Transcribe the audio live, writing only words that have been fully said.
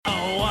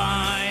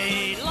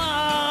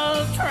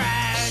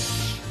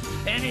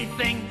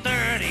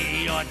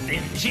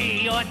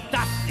dingy or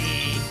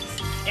dusty,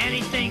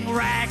 anything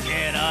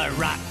ragged or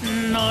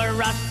rotten or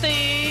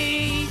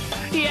rusty.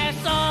 Yes,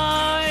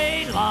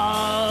 I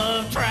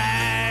love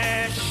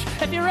trash.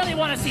 If you really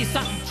want to see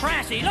something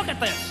trashy, look at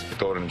this.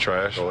 Throw it in the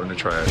trash. Throw it in the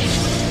trash.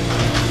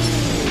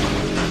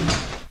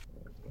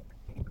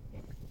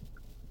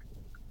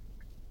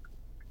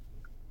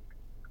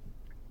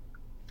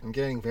 I'm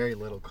getting very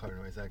little car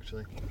noise,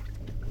 actually.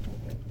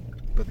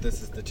 But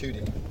this is the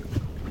 2D.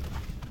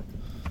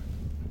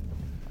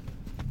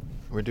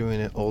 We're doing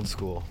it old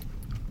school.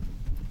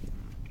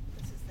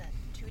 This is the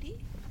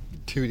 2D?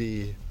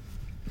 2D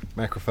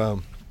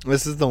microphone.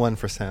 This is the one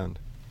for sound.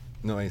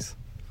 Noise.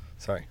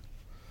 Sorry.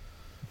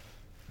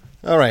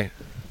 Alright.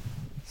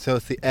 So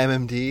it's the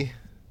MMD.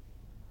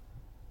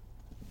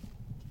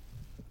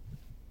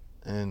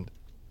 And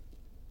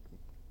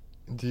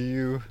do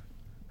you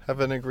have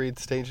an agreed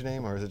stage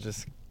name, or is it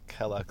just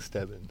Kellogg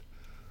Stebbin?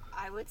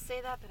 I would say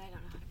that, but I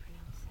don't know how to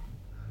pronounce it.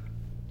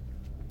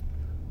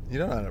 You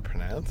don't know how to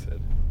pronounce it.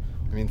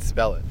 I mean,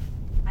 spell it.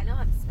 I know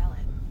how to spell it.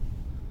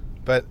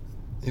 But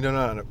you don't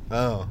know how to...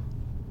 Oh.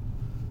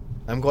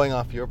 I'm going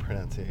off your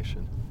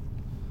pronunciation.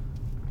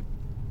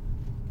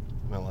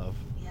 My love.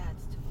 Yeah,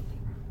 it's totally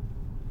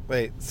wrong.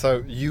 Wait,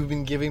 so you've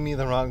been giving me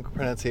the wrong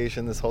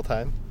pronunciation this whole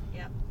time?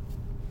 Yep.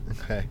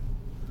 Okay.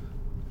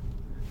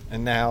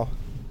 And now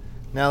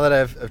that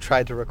I've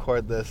tried to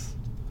record this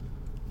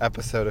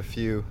episode a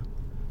few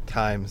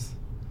times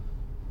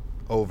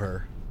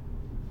over,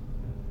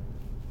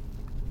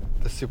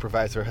 the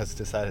supervisor has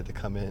decided to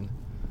come in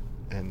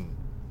and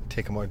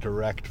take a more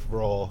direct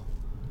role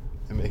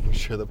in making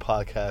sure the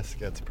podcast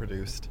gets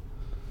produced.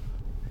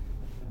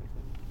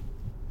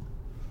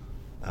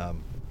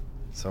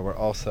 So we're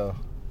also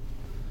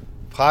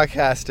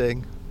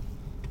podcasting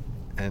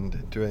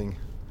and doing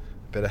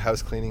a bit of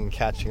house cleaning and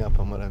catching up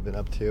on what I've been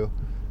up to.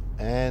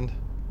 And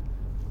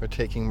we're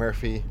taking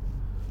Murphy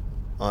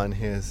on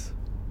his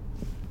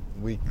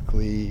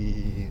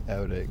weekly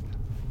outing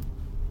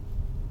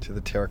to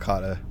the Terra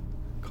Cotta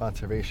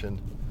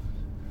Conservation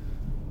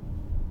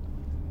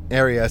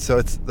Area. So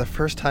it's the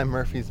first time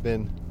Murphy's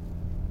been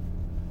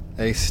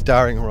a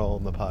starring role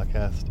in the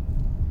podcast.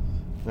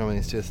 Normally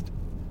it's just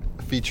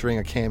featuring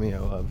a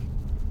cameo of,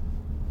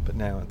 but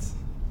now it's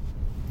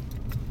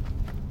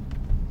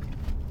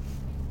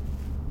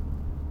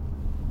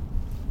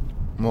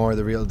more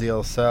the real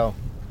deal. So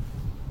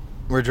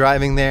we're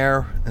driving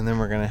there, and then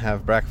we're gonna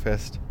have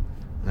breakfast,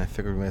 and I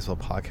figured we might as well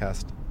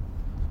podcast.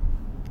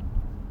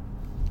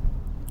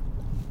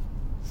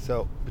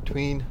 So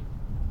between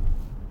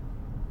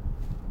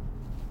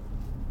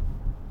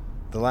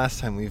the last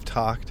time we've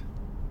talked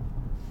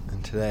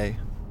and today,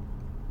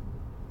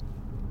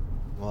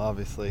 well,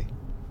 obviously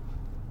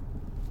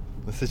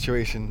the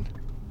situation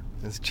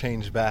has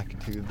changed back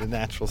to the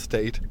natural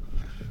state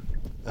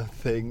of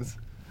things.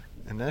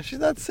 And now she's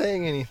not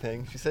saying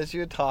anything. She said she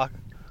would talk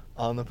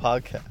on the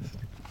podcast.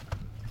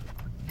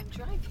 I'm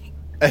driving.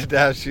 And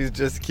now she's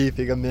just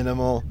keeping a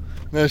minimal...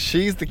 No,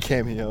 she's the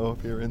cameo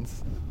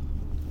appearance.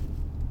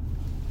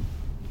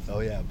 Oh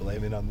yeah,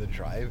 blame it on the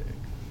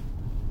driving.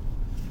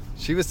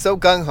 She was so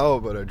gung-ho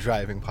about her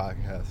driving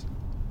podcast.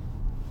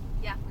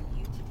 Yeah, for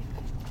you to do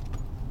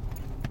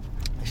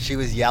it. She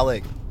was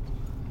yelling.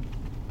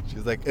 She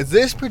was like, is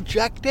this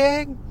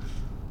projecting?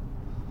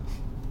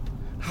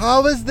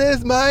 How is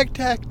this mic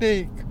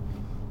technique?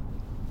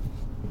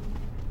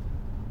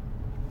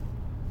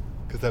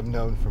 Because I'm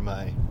known for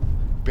my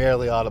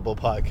barely audible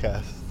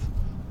podcasts.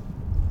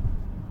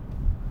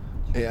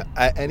 Yeah,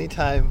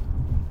 anytime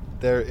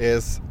there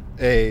is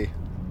a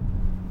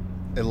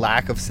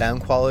lack of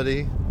sound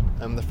quality,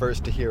 I'm the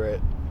first to hear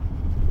it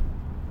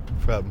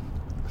from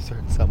a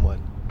certain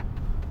someone,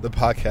 the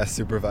podcast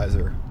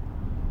supervisor.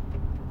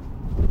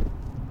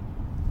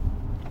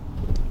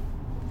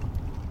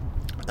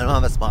 I don't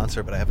have a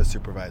sponsor, but I have a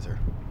supervisor.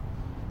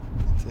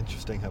 It's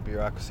interesting how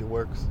bureaucracy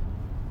works.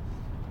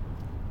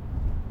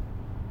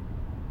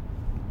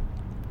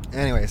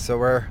 Anyway, so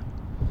we're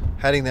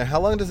heading there.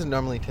 How long does it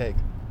normally take?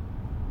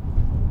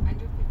 Under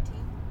 15.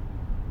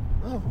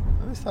 Oh,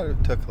 I always thought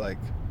it took like...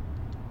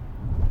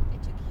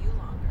 It took you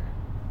longer.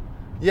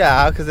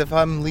 Yeah, because if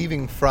I'm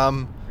leaving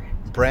from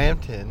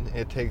Brampton,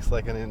 it takes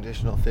like an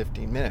additional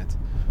 15 minutes.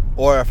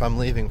 Or if I'm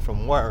leaving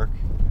from work,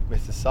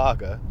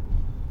 Mississauga,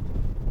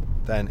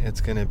 then it's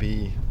going to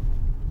be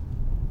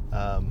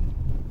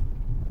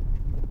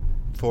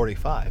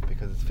 45,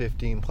 because it's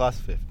 15 plus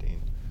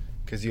 15,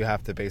 because you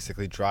have to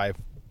basically drive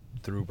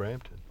through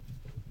Brampton.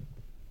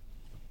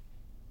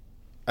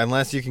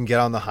 Unless you can get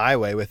on the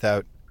highway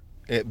without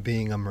it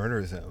being a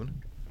murder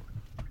zone.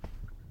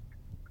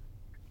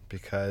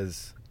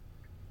 Because...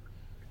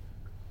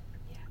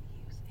 Yeah, he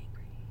was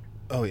angry.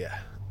 Oh, yeah.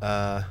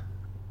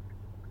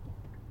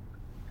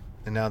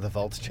 And now the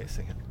vault's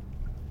chasing him.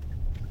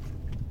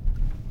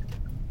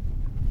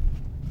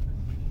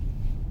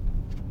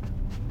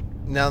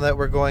 Now that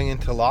we're going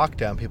into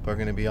lockdown, people are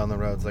going to be on the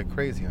roads like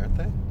crazy, aren't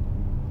they?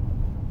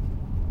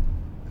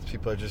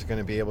 People are just going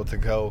to be able to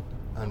go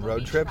on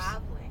road trips.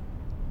 Traveling.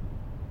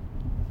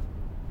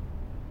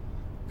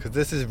 Because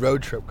this is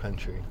road trip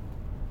country.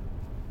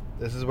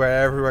 This is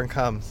where everyone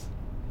comes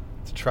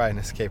to try and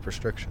escape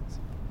restrictions.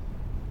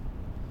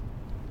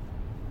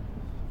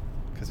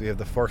 Because we have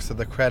the Forks of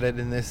the Credit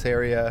in this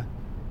area.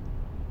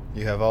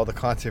 You have all the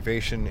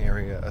conservation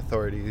area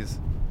authorities,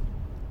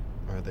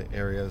 or the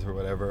areas or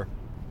whatever.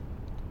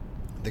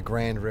 The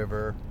Grand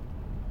River.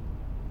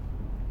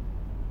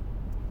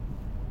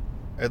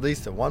 At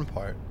least at one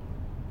part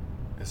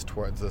is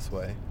towards this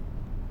way.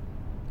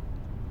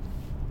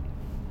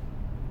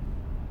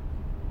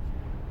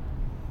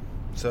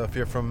 So if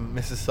you're from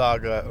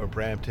Mississauga or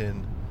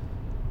Brampton,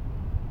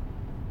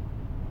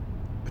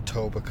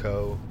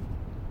 Etobicoke,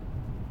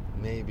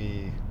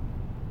 maybe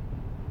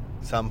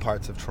some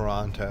parts of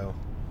Toronto,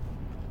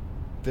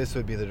 this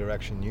would be the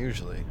direction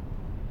usually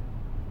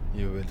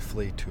you would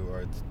flee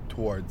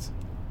towards.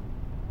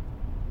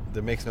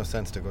 It makes no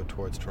sense to go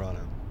towards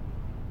Toronto.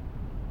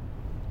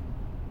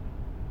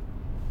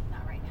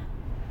 Not right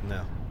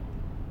now.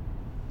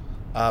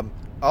 No.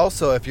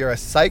 Also, if you're a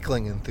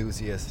cycling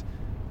enthusiast,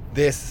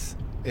 this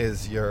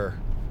is your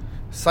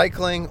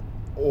cycling,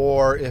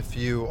 or if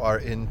you are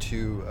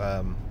into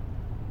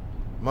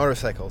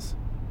motorcycles,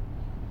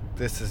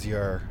 this is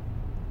your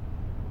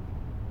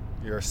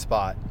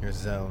spot, your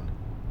zone,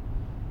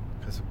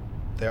 because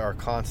there are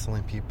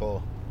constantly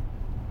people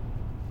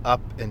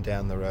up and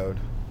down the road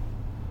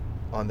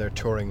on their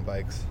touring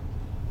bikes.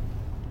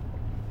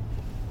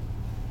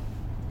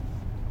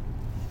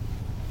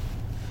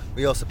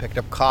 We also picked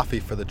up coffee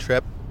for the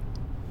trip.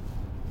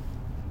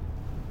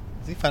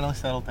 Has he finally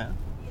settled down?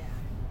 Yeah,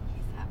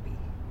 he's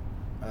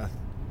happy.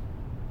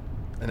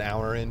 An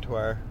hour into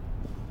our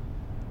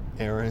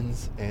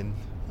errands and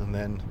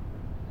then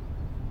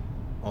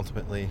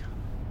ultimately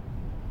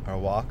our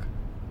walk.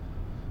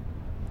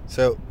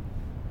 So,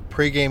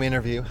 pre-game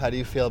interview, how do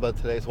you feel about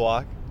today's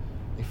walk?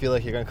 You feel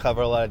like you're going to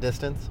cover a lot of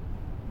distance?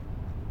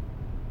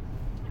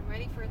 I'm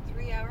ready for a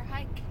 3-hour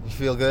hike. You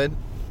feel good?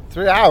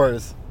 3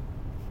 hours?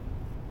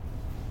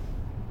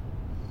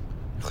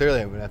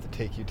 Clearly I'm going to have to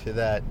take you to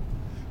that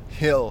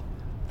hill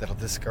that'll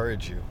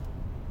discourage you.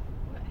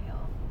 What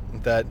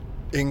hill? That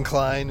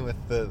incline with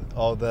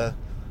all the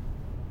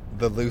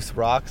loose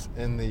rocks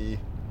and the...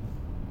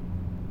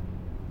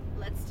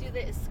 Let's do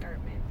the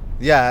escarpment.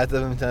 Yeah,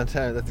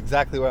 that's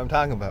exactly what I'm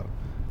talking about.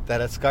 That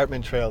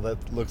escarpment trail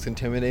that looks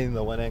intimidating,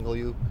 the one angle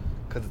you...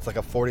 Because it's like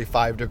a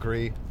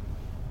 45-degree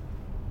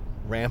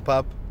ramp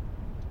up.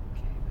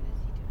 Okay, what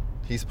is he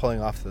doing? He's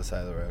pulling off to the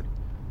side of the road.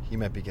 He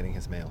might be getting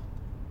his mail.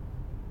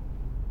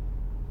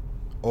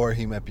 Or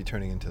he might be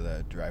turning into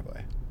the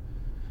driveway.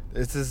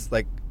 This is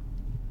like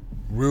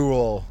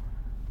rural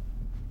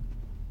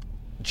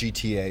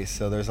GTA,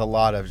 so there's a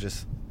lot of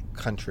just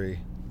country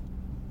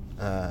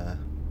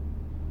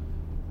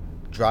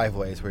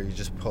driveways where you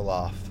just pull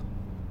off.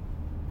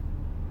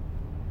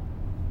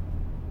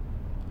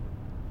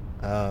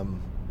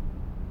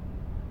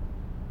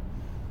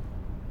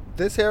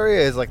 This area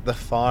is like the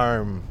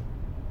farm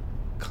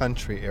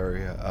country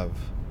area of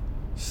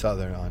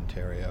southern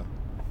Ontario.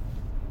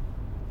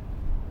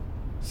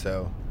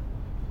 So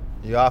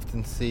you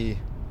often see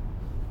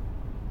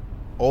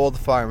old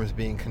farms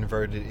being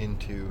converted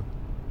into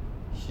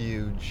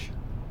huge...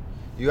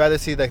 You either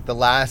see like the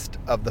last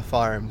of the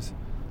farms,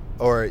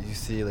 or you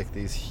see like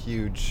these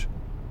huge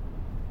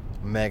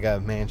mega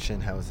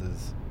mansion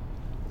houses,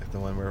 like the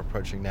one we're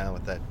approaching now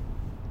with that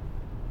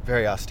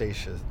very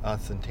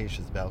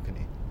ostentatious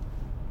balcony.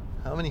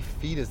 How many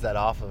feet is that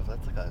off of?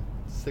 That's like a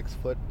 6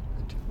 foot.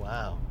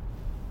 Wow.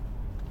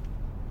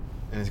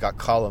 And it's got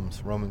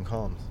columns, Roman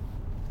columns.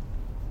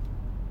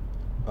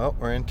 Oh,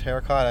 we're in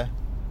Terra Cotta.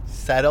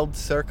 Settled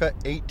circa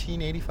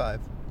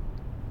 1885.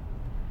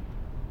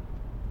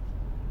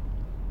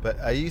 But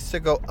I used to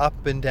go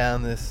up and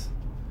down this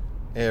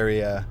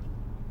area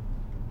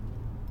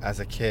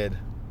as a kid,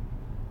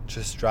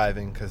 just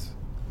driving because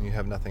you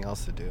have nothing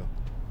else to do.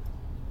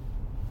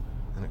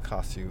 And it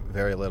costs you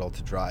very little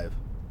to drive.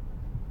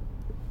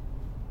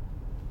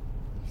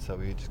 So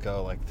we just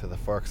go like to the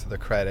Forks of the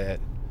Credit.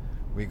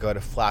 We go to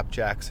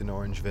Flapjacks in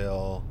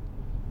Orangeville.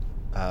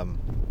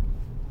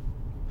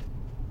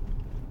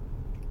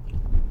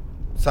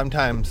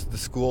 Sometimes the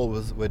school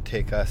would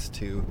take us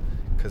to,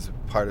 because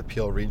part of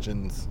Peel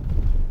Region's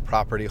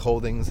property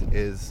holdings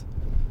is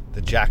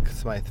the Jack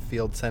Smythe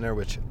Field Center,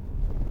 which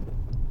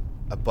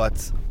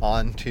abuts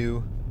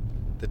onto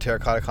the Terra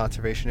Cotta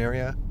Conservation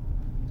Area.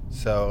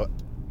 So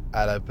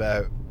at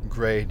about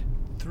grade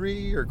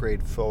 3 or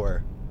grade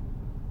 4,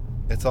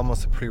 it's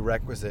almost a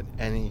prerequisite.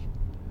 Any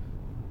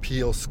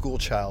Peel school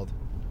child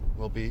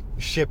will be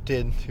shipped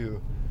into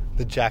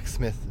the Jack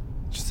Smythe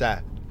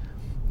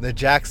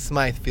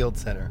Field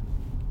Center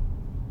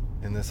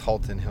in this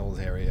Halton Hills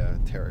area,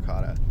 Terra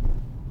Cotta.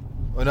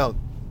 Oh no,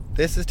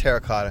 this is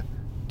Terra Cotta.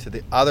 To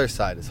the other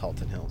side is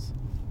Halton Hills,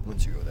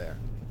 once you go there.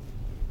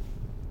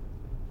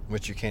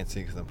 Which you can't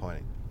see because I'm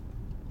pointing.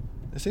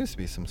 There seems to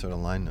be some sort of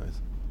line noise.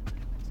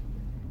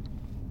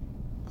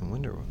 I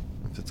wonder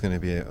if it's going to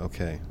be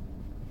okay.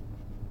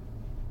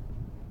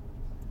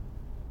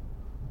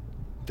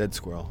 Dead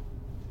squirrel.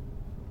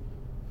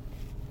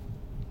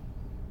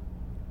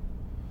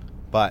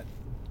 But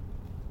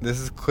this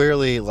is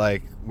clearly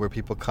like where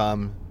people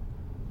come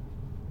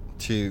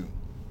to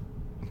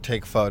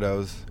take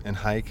photos and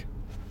hike,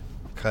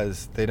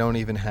 because they don't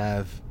even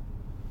have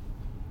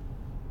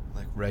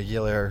like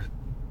regular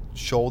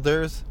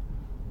shoulders.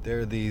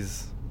 They're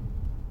these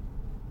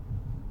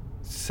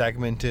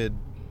segmented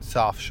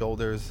soft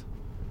shoulders.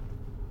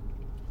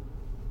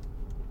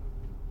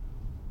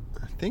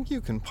 I think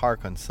you can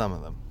park on some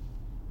of them.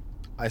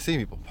 I see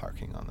people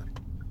parking on them.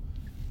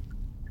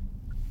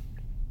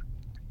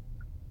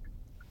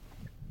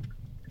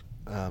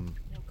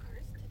 No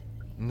cars today.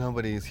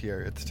 Nobody's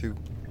here. It's too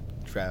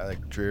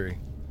dreary.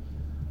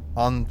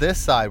 On this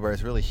side, where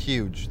it's really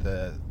huge,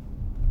 the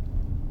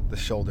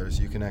shoulders,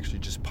 you can actually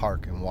just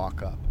park and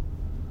walk up.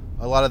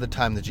 A lot of the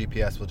time, the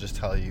GPS will just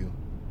tell you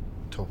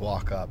to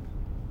walk up,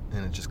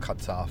 and it just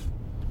cuts off,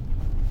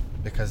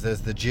 because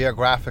there's the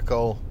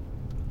geographical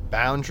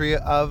boundary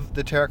of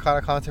the Terra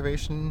Cotta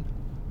Conservation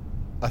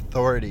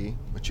Authority,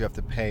 which you have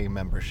to pay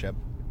membership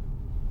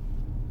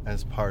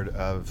as part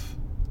of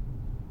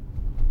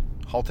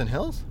Halton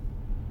Hills?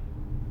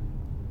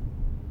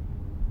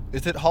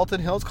 Is it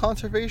Halton Hills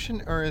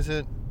Conservation, or is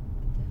it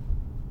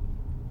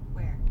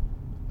Where?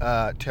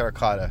 Terra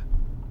Cotta?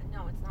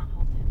 No, it's not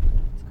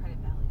Halton. It's Credit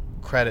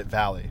Valley. Credit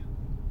Valley.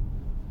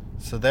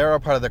 So they're a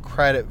part of the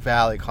Credit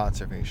Valley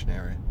Conservation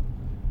Area,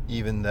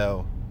 even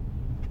though...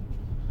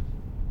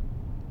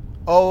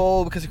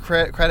 Oh, because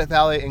Credit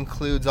Valley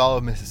includes all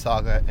of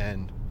Mississauga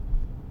and...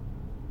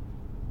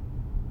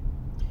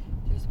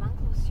 There's one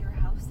close to your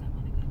house I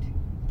want to go to.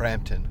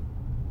 Brampton.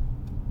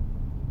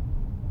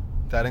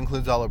 That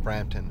includes all of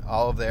Brampton.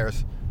 All of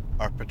theirs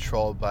are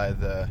patrolled by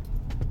the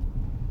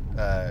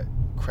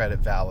Credit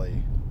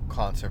Valley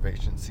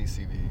Conservation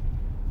CCV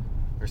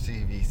or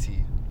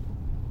CVC,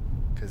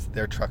 because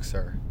their trucks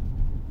are.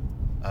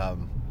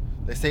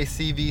 They say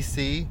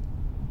CVC,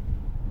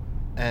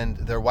 and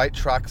they're white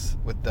trucks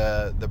with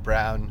the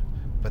brown,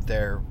 but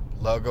their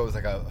logo is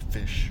like a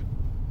fish,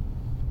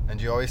 and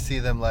you always see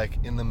them like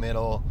in the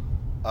middle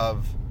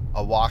of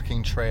a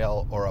walking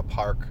trail or a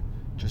park,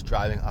 just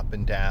driving up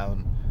and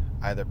down,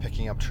 either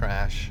picking up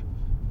trash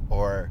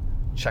or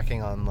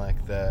checking on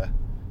like the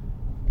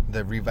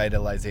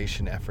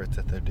revitalization efforts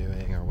that they're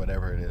doing, or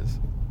whatever it is,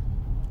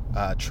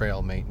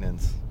 trail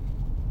maintenance.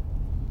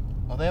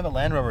 Oh, they have a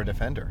Land Rover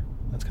Defender.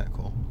 That's kind of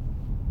cool.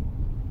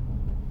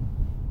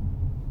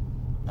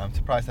 I'm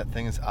surprised that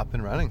thing is up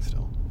and running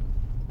still.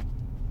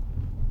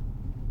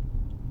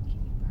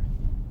 Can you park?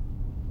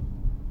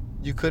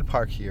 You could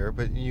park here,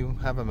 but you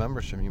have a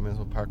membership. You might as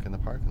well park in the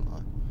parking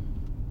lot.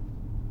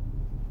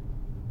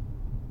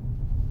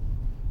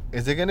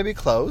 Is it going to be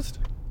closed?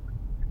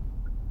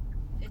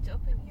 It's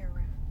open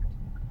year-round.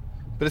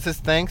 But it says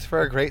thanks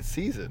for a great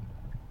season.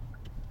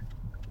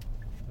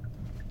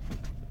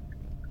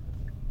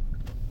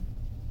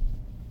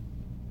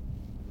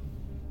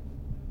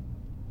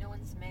 No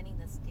one's manning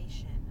the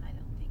station, I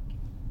don't think.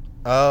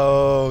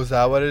 Oh, is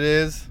that what it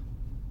is?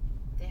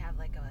 They have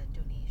like a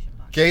donation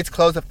box. Gates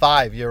close at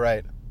 5. You're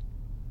right. Is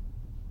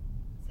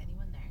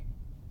anyone there?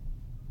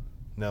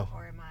 No.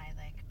 Or am I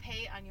like,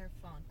 pay on your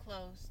phone,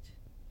 closed?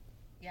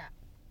 Yeah.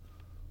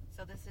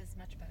 So this is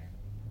much better.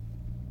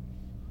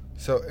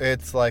 So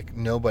it's like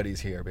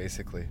nobody's here,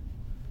 basically.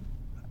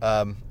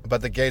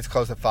 But the gates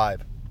close at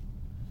 5.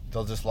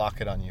 They'll just lock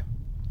it on you.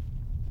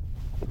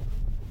 So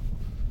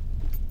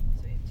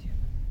we have 2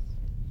 minutes.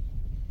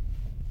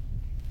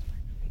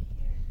 Over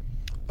here.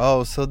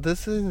 Oh, so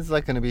this is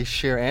like going to be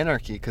sheer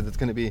anarchy, because it's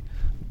going to be...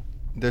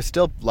 There's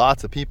still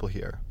lots of people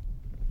here.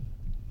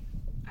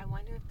 I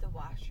wonder if the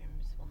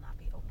washrooms will not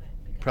be open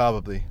because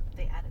Probably.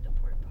 they added a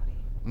porta potty.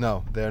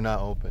 No, they're not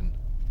open.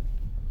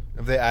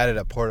 If they added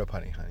a porta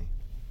potty, honey.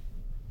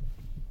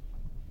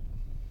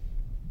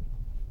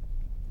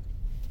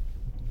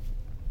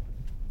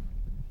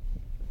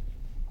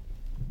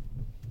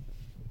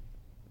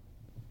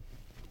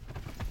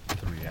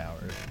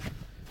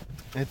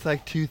 It's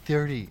like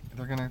 2:30.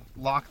 They're gonna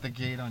lock the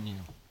gate on you.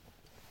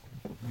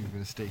 You're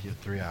gonna stay here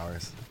 3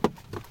 hours.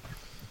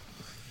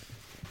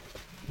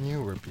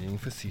 You were being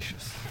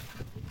facetious.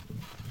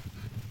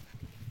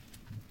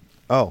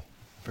 Oh,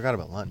 forgot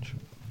about lunch.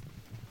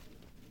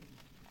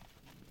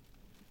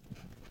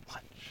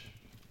 Lunch.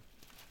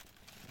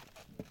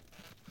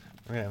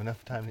 We're gonna have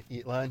enough time to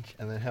eat lunch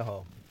and then head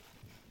home.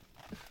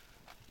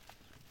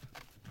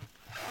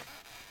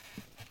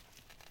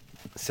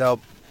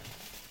 So,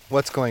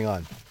 what's going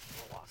on?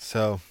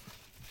 So,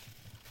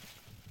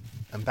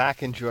 I'm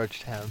back in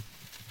Georgetown.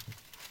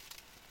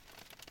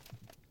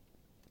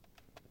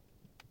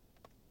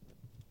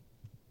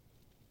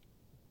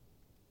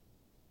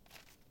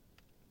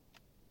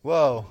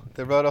 Whoa,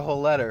 they wrote a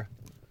whole letter.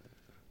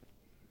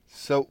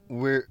 So,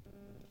 we're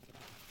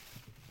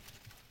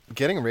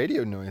getting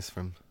radio noise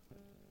from...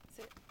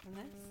 Is it from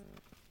this?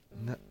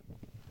 No,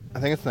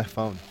 I think it's my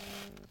phone.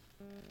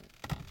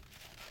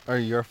 Or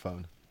your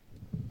phone.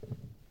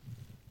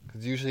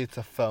 Because usually it's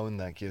a phone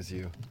that gives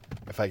you,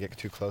 if I get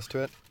too close to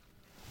it.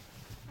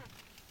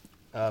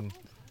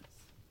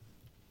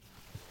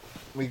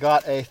 we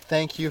got a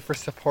thank you for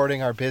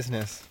supporting our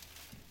business.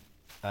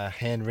 A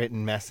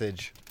handwritten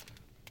message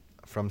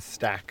from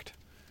Stacked,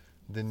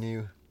 the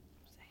new...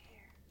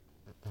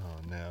 Oh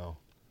no.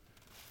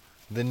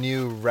 The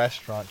new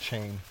restaurant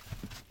chain.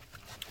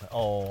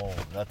 Oh,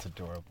 that's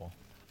adorable.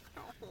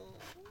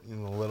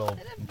 And the little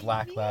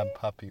black lab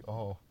puppy.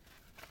 Oh,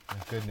 my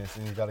goodness.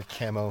 And he's got a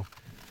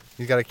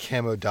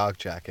camo dog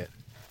jacket.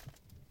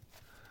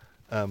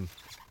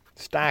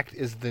 Stacked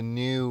is the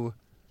new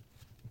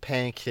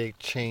pancake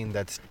chain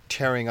that's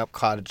tearing up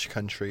cottage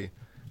country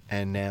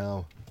and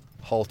now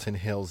Halton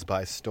Hills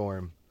by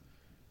storm.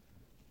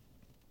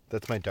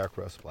 That's my dark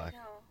roast black. No.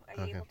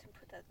 Are you able to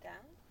put that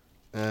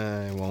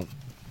down? I won't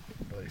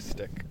really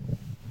stick.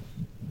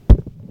 Or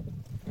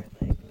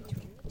like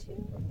between the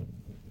two?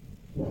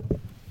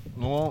 It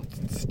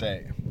won't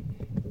stay.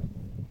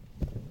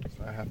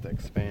 So I have to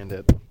expand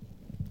it.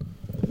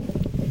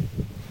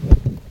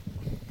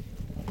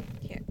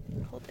 Here,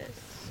 hold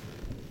this.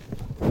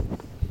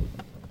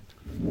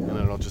 And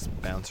it'll just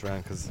bounce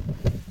around because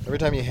every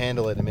time you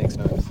handle it, it makes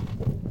noise.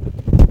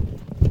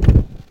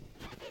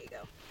 There you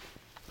go.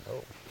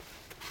 Oh.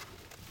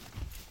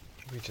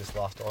 We just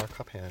lost all our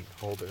cup hand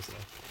holders now.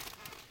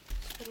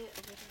 Put it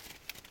over there.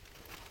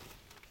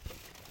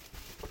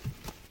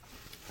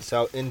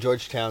 So in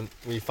Georgetown,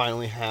 we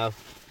finally have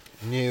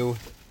new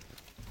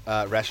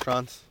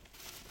restaurants.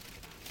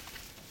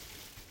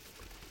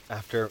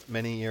 After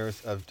many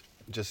years of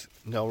just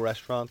no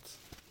restaurants,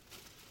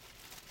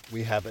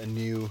 we have a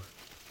new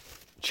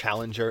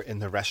challenger in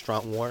the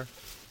restaurant war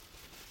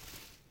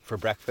for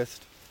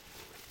breakfast.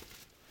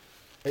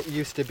 It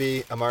used to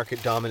be a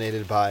market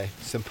dominated by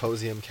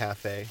Symposium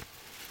Cafe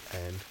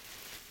and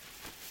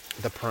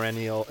the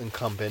perennial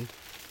incumbent,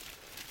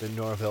 the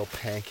Norville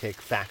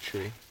Pancake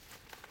Factory.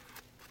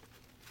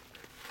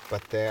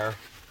 But their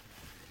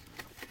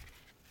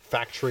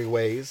factory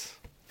ways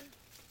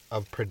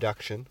of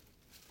production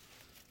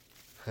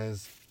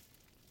has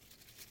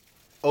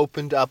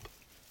opened up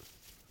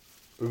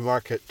the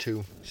market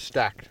to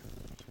Stacked.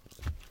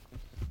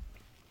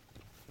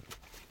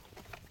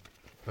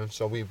 And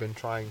so we've been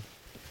trying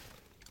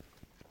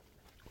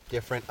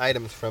different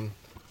items from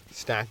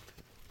Stacked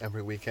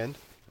every weekend.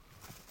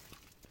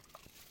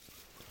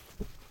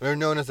 They're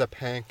known as a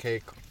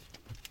pancake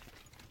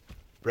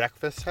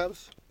breakfast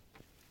house,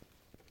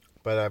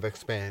 but I've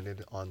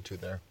expanded onto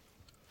their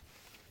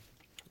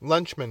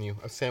lunch menu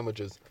of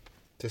sandwiches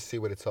to see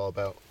what it's all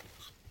about.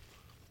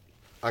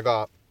 I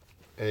got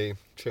a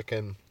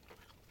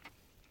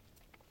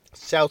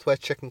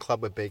Southwest chicken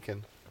club with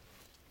bacon.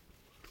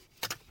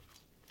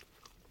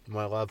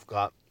 My love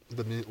got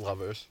the meat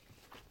lovers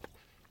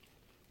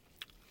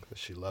because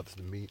she loves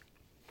the meat.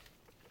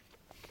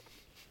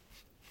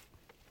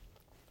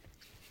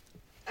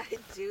 I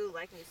do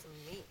like me some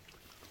meat.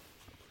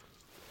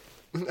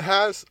 It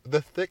has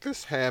the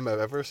thickest ham I've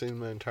ever seen in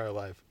my entire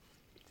life.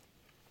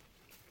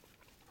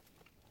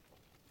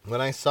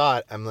 When I saw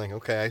it, I'm like,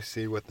 okay, I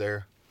see what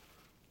they're...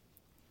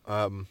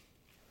 I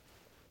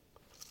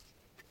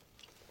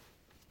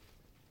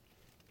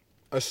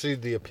see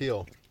the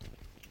appeal.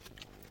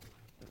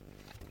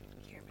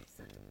 Here, my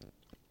son.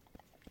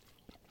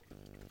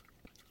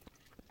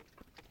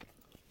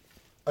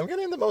 I'm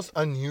getting the most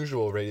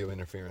unusual radio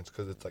interference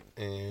because it's like,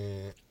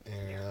 Here,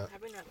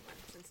 have another one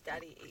since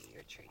Daddy ate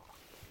your treat.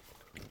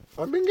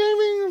 I've been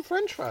giving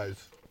French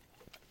fries.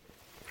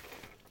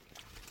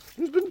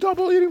 He's been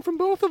double eating from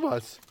both of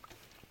us.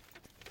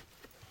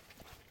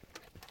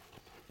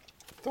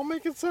 Don't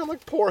make it sound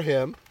like poor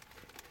him.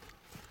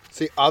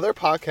 See, other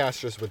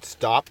podcasters would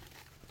stop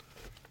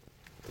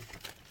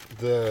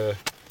the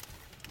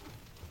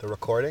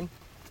recording.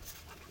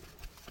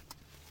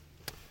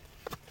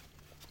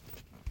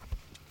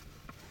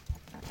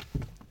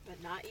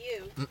 But not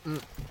you.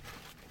 Mm-mm.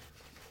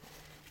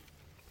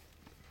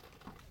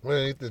 We're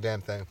gonna eat the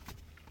damn thing.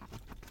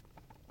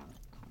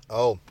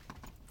 Oh,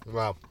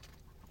 wow.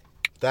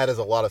 That is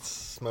a lot of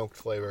smoked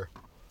flavor.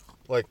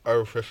 Like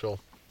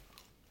artificial.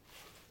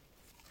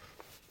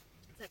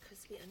 Is that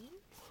crispy onion?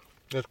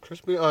 There's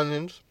crispy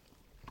onions.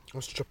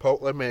 There's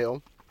chipotle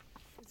mayo.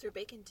 Is there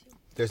bacon too?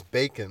 There's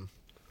bacon.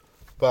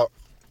 But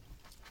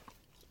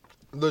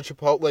the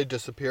chipotle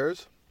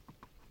disappears.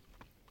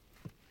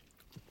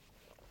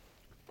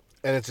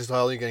 And it's just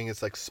all you're getting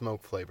is like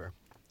smoke flavor.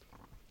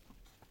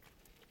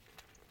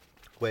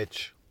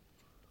 Which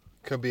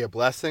could be a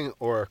blessing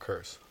or a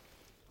curse.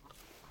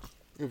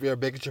 If you're a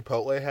big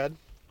Chipotle head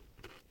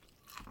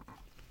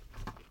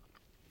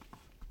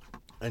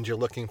and you're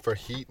looking for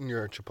heat in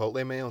your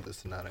Chipotle mayo, this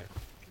is not it.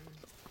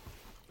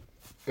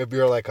 If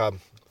you're like a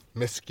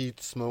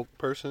mesquite smoke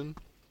person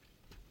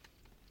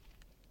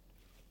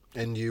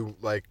and you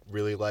like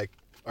really like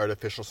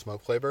artificial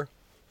smoke flavor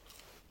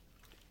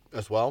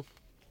as well,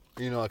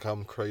 you know, like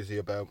I'm crazy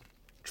about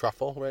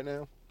truffle right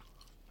now.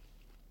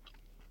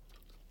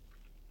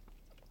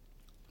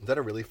 Is that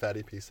a really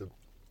fatty piece of...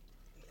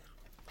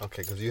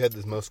 Okay, because you had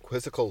this most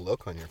quizzical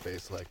look on your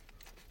face, like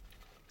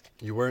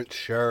you weren't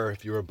sure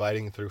if you were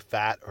biting through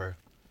fat or...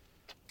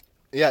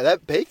 Yeah,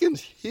 that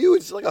bacon's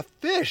huge, it's like a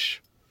fish.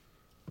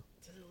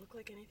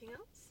 like anything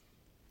else?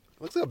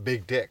 Looks like a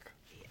big dick.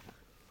 Yeah.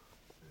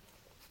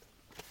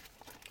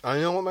 I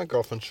know what my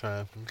girlfriend's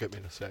trying to get me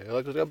to say. It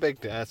looks like a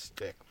big ass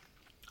dick.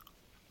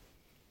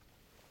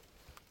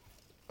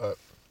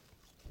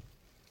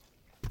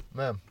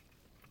 Man,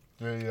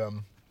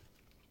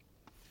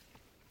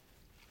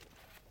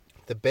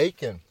 the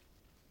bacon.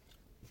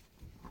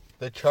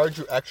 They charge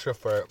you extra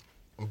for it,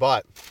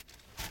 but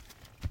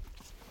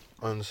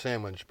on the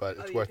sandwich, but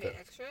it's worth it.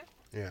 Extra?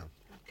 Yeah.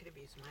 I could have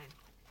used mine.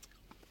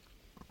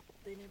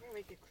 They never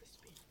make it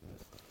crispy.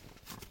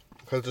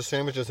 Because the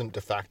sandwich doesn't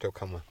de facto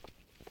come with.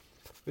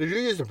 They do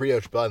use a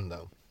brioche bun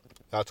though.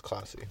 That's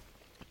classy.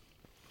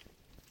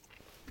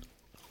 Do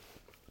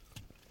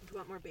you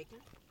want more bacon?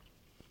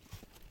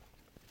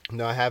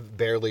 No, I have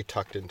barely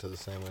tucked into the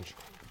sandwich.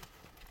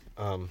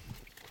 I'm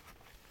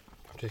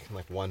taking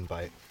like one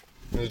bite.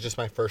 It was just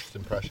my first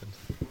impressions.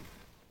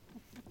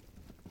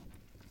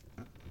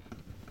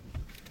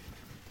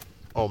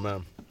 Oh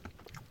man.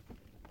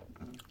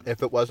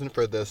 If it wasn't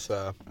for this,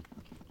 It's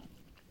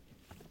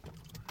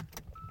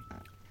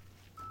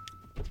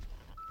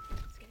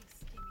getting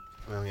steamy.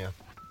 oh yeah.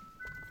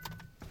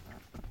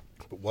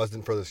 If it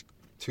wasn't for this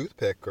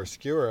toothpick or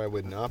skewer, I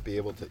would not be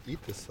able to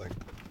eat this thing.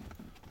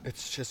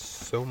 It's just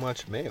so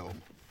much mayo.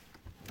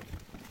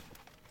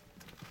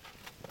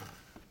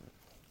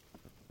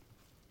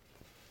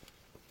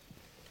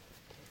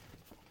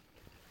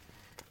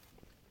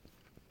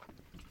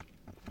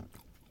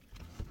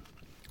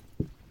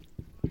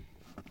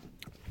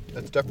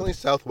 It's definitely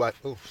southwest.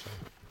 Oh, sorry.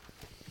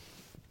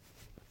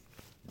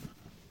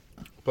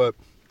 But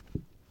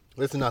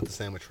this is not the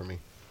sandwich for me.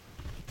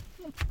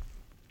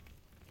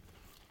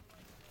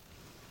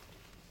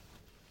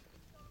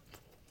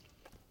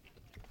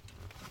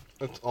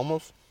 It's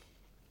almost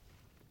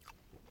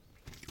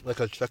like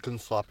a chicken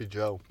sloppy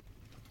joe.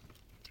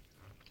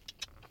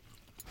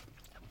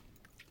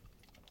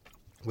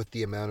 With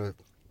the amount of...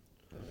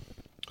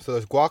 So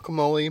there's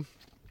guacamole,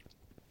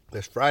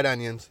 there's fried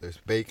onions, there's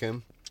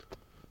bacon,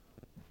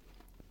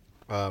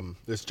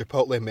 there's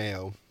chipotle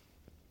mayo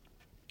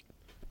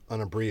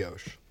on a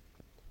brioche.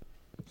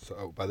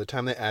 So by the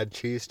time they add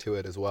cheese to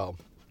it as well,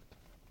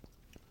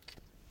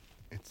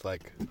 it's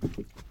like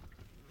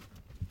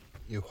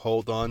you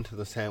hold on to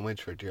the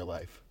sandwich for dear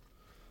life.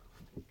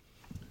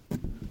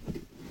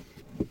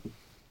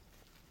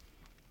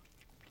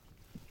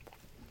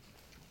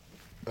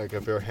 Like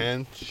if your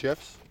hand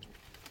shifts,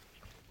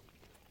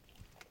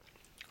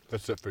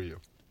 that's it for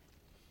you.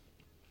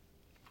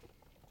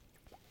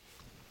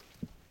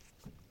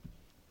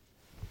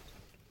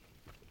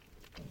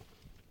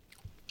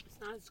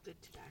 It's not as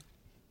good today.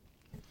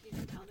 You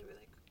can tell they were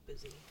like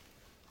busy.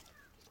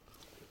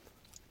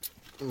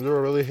 They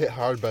were really hit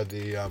hard by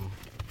the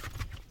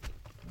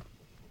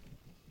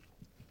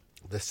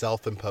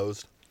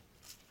self-imposed.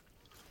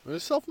 Is it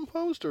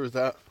self-imposed or is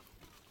that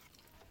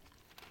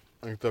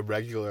like the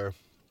regular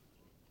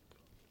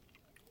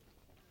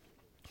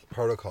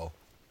protocol?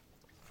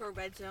 For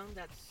red zone,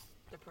 that's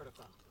the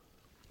protocol.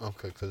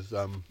 Okay, because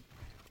and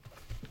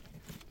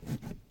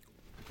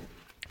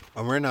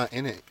we're not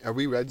in it. Are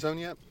we red zone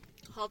yet?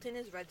 Halton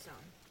is red zone.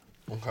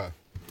 Okay.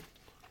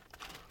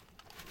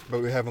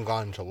 But we haven't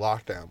gone into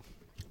lockdown.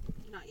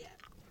 Not yet.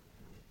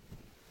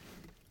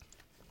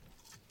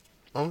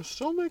 I'm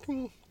still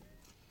making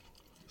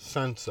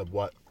sense of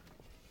what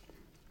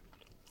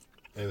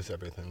is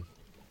everything.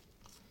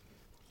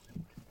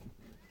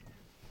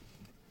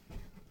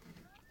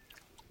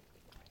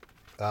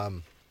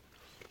 So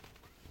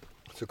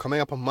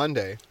coming up on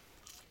Monday,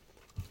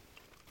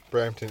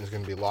 Brampton is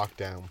going to be locked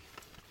down,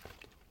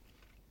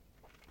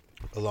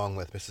 along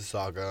with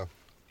Mississauga,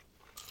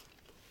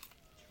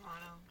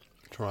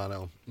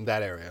 Toronto,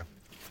 that area.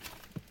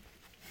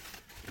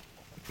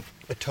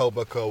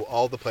 Etobicoke,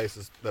 all the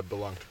places that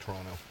belong to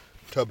Toronto.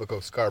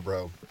 Etobicoke,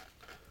 Scarborough,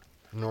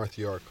 North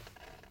York.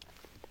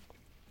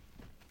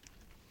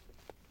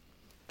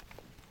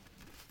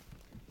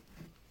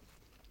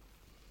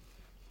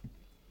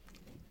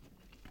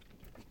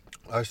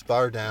 As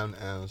far down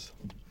as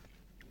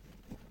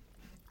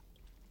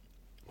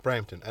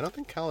Brampton. I don't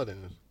think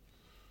Caledon is.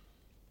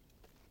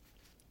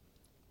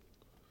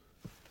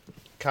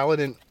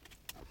 Caledon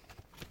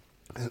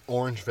and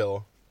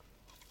Orangeville.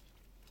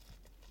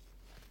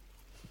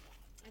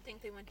 I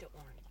think they went to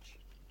Orange.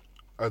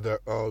 Are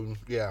their own,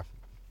 yeah.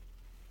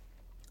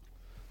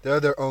 They're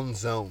their own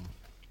zone.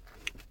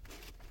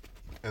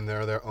 And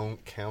they're their own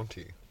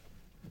county.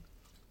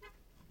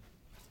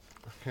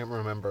 I can't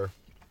remember.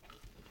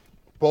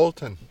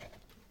 Bolton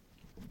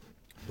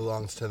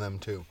belongs to them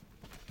too.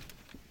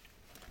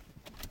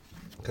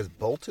 Because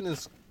Bolton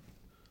is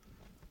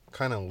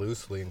kind of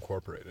loosely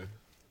incorporated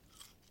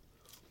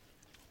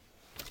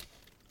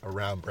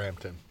around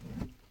Brampton.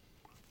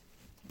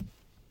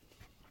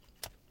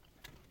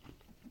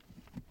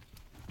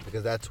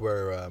 Because that's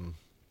where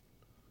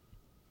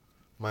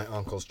my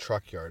uncle's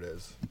truck yard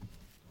is.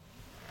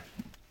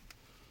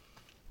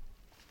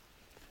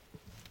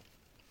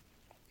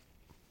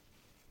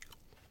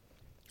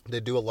 They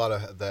do a lot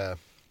of the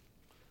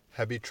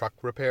heavy truck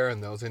repair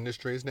in those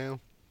industries now.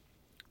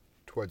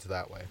 towards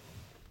that way.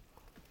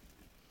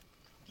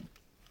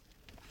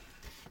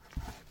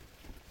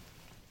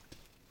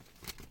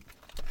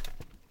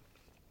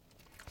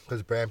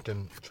 Because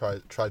Brampton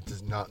tried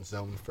to not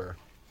zone for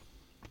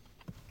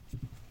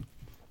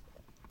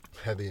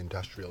heavy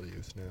industrial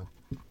use now.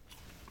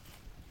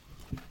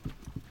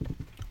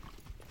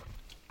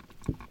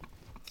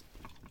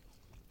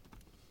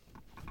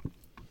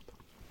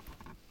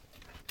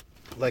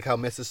 Like how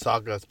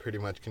Mississauga has pretty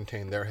much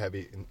contained their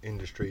heavy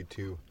industry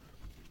to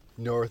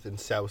north and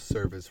south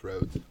service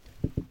roads.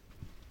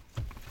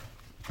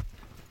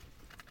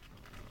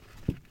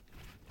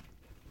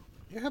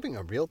 You're having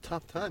a real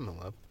tough time, my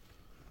love.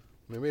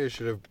 Maybe I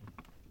should have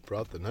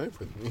brought the knife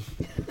with me.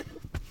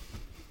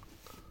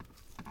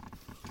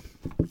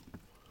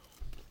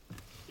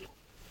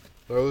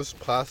 Those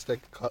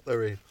plastic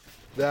cutlery,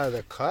 they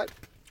either cut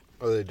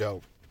or they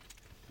don't.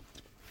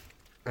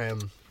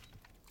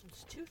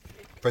 It's too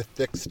thick. For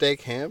thick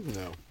steak ham,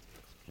 no.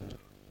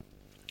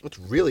 It's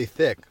really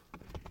thick.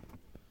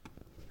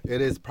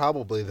 It is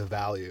probably the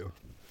value.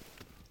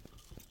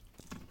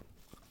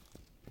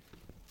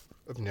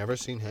 I've never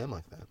seen ham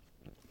like that.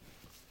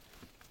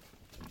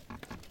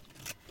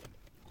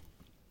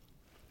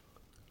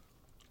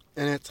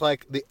 And it's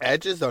like the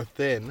edges are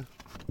thin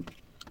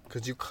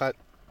because you cut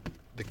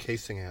the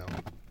casing out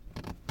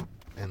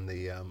and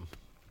the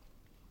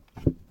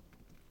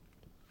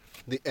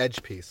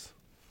edge piece.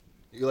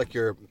 You like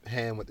your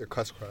ham with your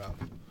crust cut out.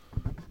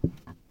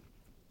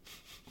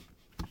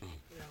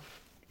 Yeah.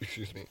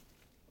 Excuse me.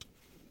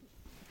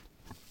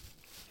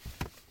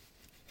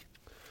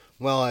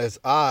 Well, as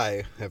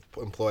I have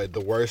employed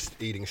the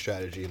worst eating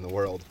strategy in the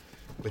world,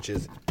 which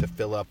is to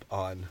fill up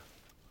on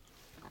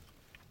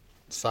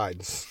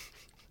sides.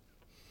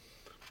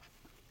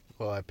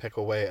 Well, I pick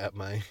away at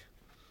my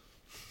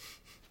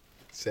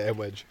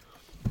sandwich.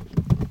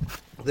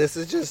 This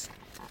is just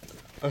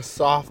a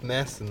soft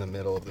mess in the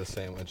middle of the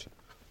sandwich.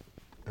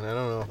 And I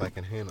don't know if I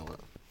can handle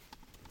it.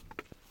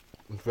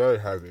 It's very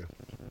heavy.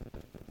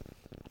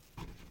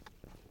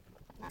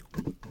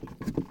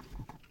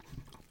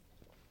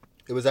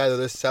 It was either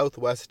this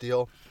Southwest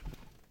deal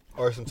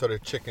or some sort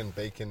of chicken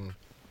bacon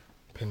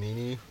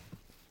panini.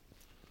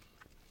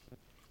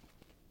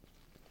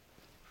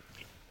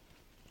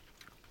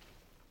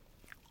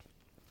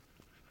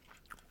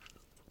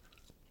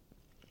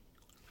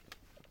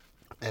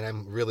 And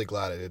I'm really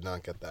glad I did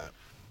not get that.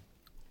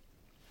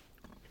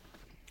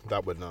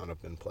 That would not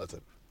have been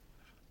pleasant.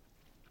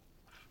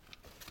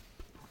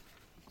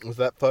 Was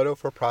that photo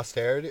for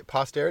posterity,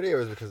 or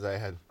was it because I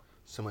had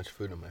so much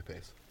food on my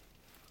face?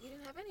 You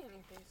didn't have any on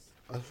your face.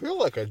 I feel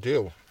like I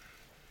do.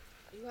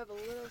 You have a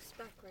little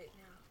speck right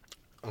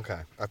now.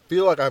 Okay. I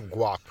feel like I have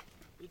guac.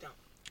 You don't.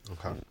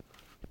 Okay.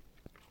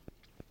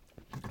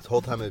 This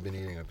whole time I've been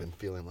eating, I've been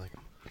feeling like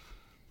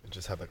I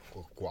just have like a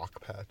little guac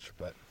patch,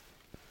 but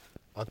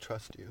I'll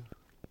trust you.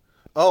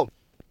 Oh!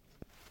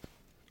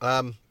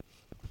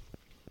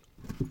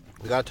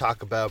 We gotta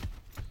talk about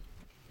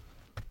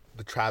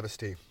the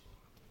travesty.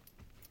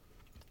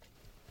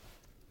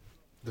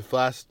 The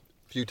last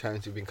few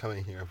times we've been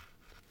coming here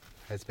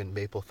has been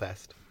Maple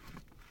Fest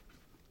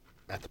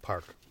at the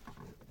park.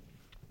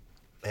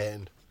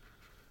 And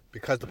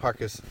because the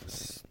park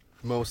is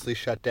mostly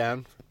shut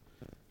down,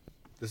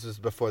 this was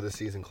before the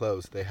season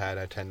closed, they had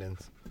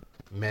attendants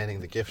manning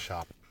the gift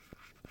shop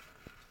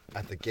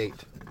at the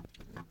gate.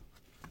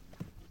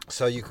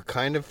 So you could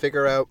kind of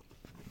figure out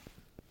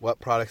what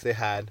products they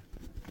had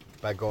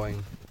by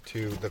going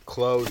to the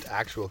closed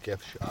actual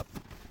gift shop,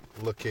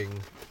 looking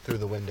through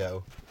the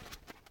window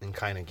and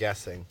kind of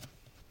guessing.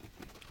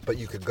 But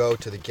you could go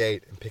to the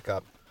gate and pick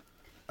up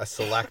a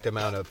select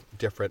amount of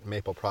different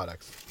maple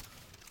products.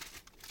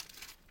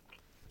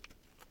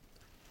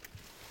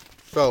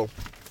 So,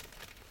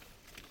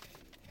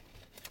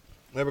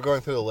 they were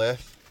going through the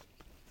list.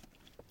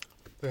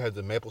 They had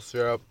the maple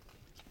syrup,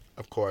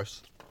 of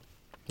course,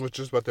 which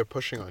is what they're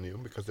pushing on you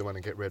because they want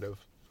to get rid of.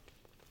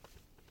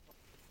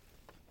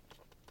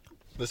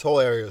 This whole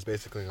area is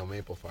basically a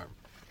maple farm.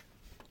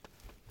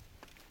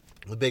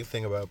 The big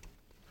thing about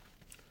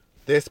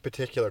this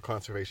particular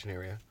conservation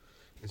area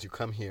is you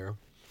come here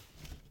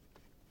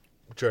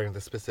during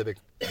the specific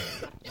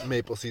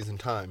maple season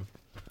time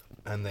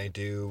and they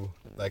do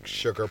like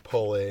sugar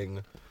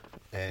pulling,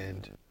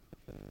 and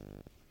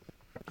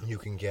you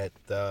can get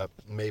the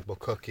maple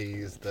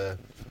cookies, the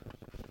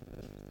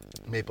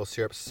maple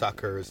syrup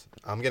suckers.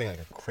 I'm getting like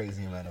a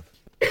crazy amount of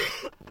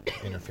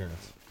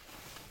interference.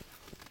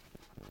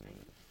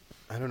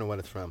 I don't know what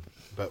it's from,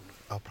 but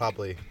I'll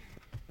probably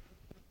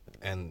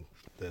end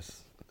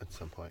this at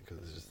some point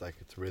because it's just like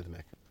it's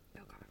rhythmic.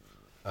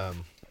 Okay.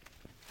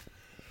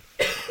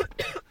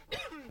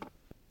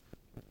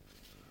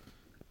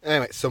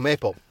 Anyway, so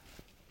maple.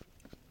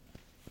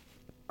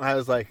 I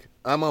was like,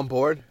 I'm on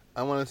board.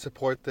 I want to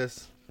support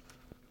this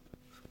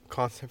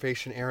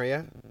conservation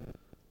area.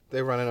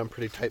 They run it on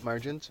pretty tight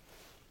margins.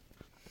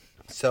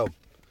 So,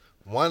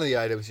 one of the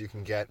items you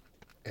can get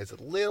is a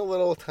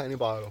little tiny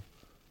bottle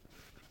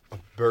of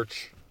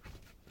birch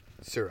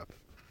syrup.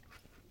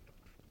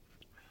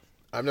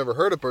 I've never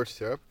heard of birch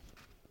syrup.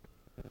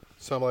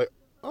 So I'm like,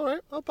 all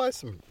right, I'll buy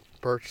some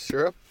birch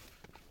syrup.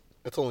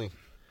 It's only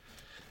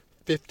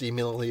 50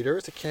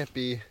 milliliters. It can't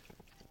be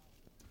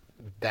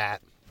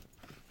that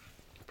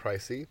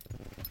pricey.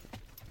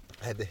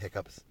 I had the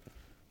hiccups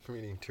from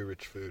eating too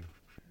rich food.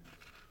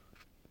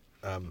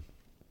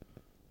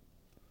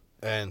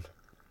 And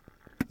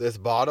this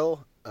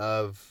bottle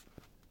of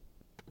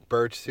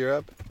birch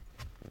syrup,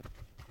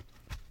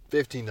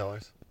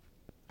 $15.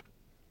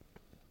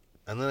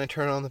 And then I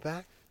turn on the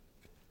back.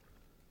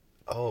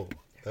 Oh,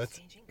 that's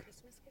Exchanging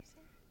Christmas gifts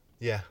here?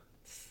 yeah.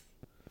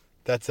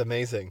 That's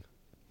amazing.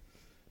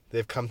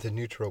 They've come to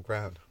neutral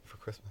ground for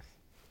Christmas.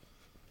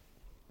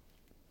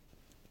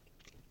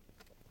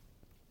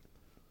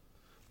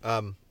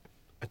 I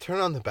turn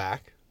on the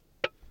back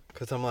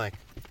because I'm like,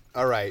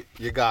 all right,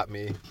 you got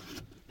me.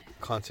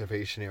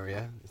 Conservation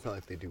area. It's not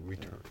like they do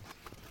returns.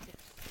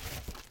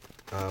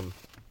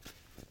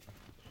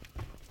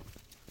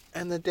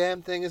 And the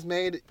damn thing is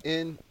made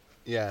in...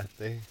 Yeah,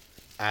 they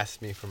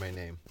asked me for my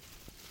name.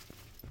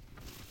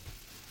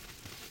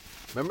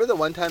 Remember the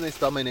one time they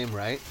spelled my name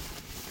right?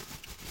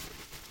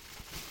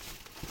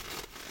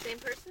 Same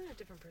person or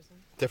different person?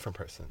 Different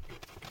person.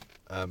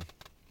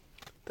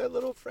 That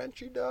little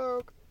Frenchie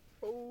dog.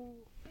 Oh.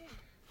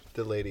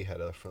 The lady had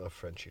a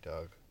Frenchie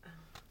dog.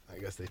 I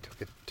guess they took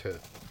it to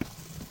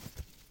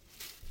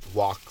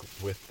walk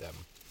with them.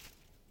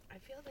 I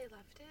feel they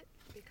left it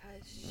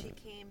because she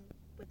came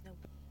with no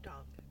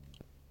dog.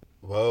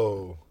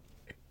 Whoa.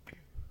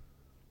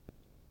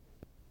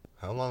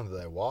 How long did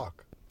I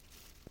walk?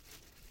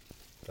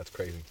 That's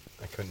crazy.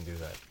 I couldn't do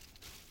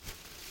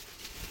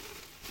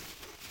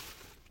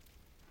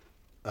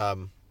that.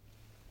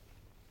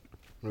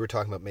 We were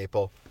talking about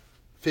maple.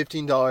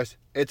 $15.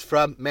 It's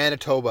from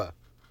Manitoba.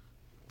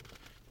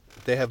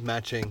 They have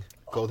matching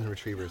golden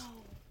retrievers. No.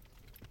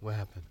 What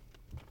happened?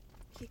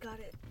 He got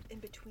it in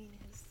between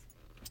his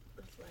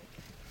leg.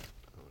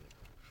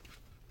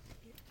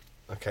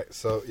 Okay,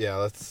 so yeah,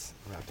 let's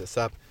wrap this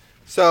up.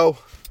 So,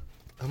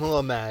 I'm a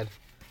little mad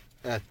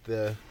at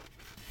the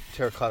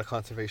Terra Cotta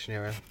Conservation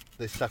Area.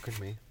 They suckered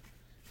me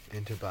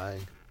into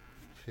buying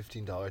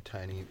 $15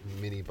 tiny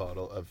mini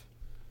bottle of...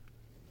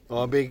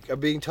 Well, I'm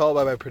being told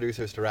by my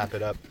producers to wrap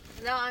it up.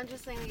 No, I'm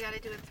just saying we gotta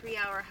do a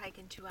 3-hour hike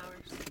in 2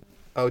 hours.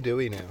 Oh, do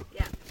we now?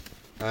 Yeah.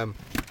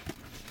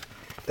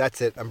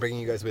 That's it. I'm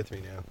bringing you guys with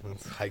me now.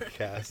 Let's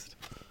Hikecast.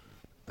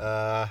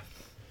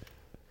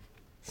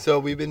 So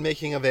we've been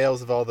making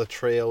avails of all the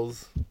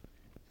trails.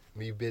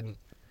 We've been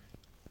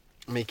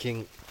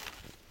making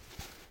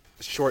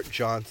short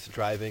jaunts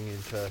driving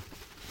into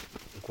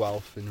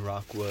Guelph and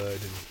Rockwood,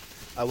 and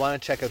I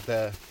want to check out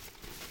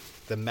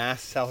the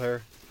mass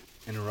cellar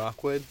in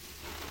Rockwood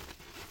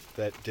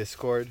that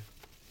Discord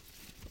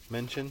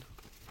mentioned.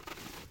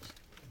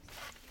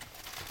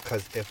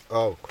 Because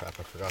oh crap,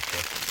 I forgot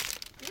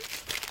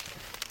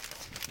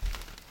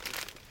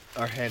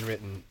our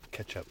handwritten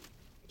ketchup.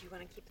 Do you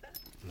want to keep that?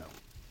 No.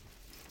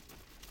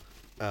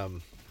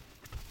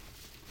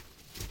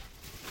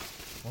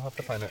 We'll have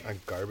to find a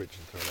garbage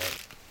and throw it out.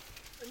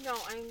 No,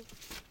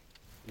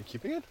 You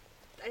keeping it?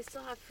 I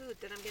still have food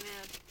that I'm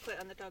gonna put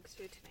on the dog's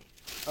food tonight.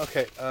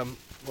 Okay,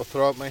 we'll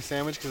throw out my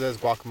sandwich because it has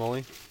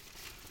guacamole.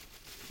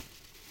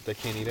 They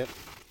can't eat it.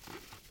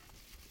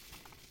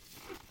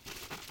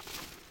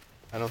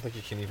 I don't think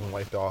you can even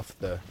wipe off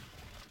the...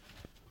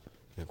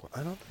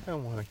 I don't think I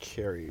want to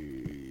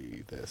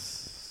carry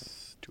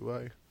this. Do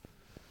I?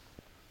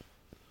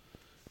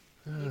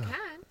 You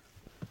can.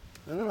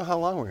 I don't know how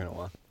long we're going to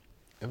walk.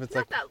 If it's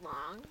Not that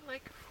long,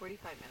 like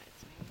 45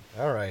 minutes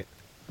maybe. All right.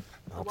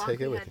 I'll take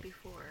it with me.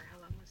 Before. How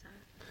long was that?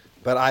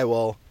 But I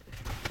will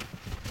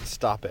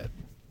stop it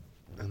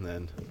and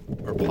then,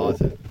 or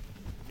pause it.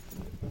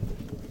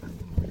 And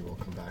then we will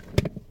come back.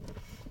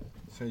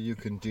 So you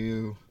can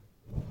do...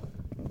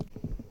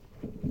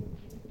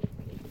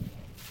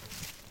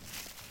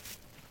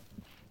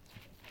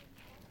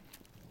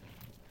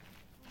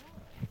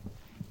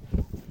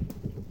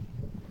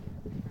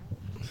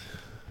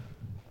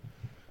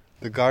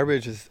 The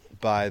garbage is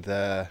by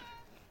the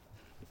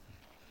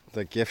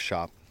gift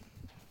shop.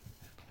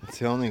 It's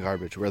the only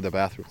garbage where the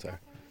bathrooms are.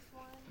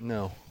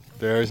 No,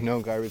 there is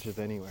no garbages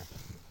anywhere.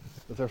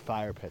 Those are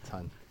fire pits,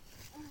 hon.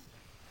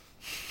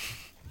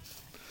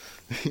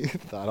 You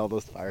thought all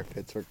those fire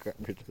pits were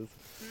garbages?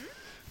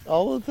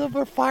 All of them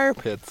are fire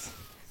pits.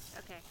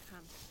 Okay, come.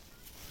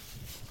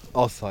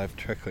 Also, I've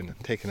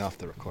taken off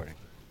the recording.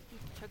 You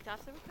took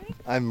off the recording?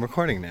 I'm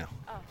recording now.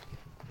 Oh.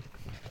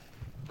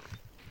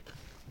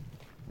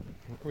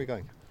 Where are we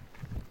going?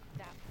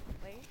 That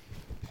way?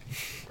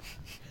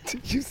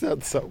 You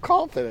sound so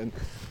confident.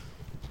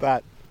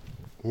 That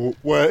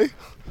way?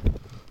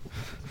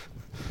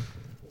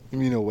 You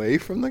mean away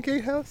from the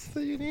gatehouse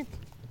that you need?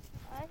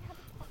 I have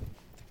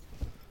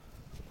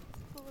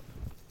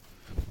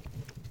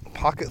a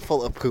Pocket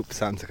full of poop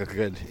sounds like a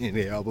good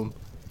indie album.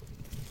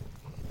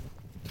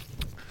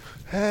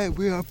 Hey,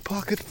 we are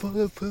pocket full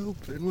of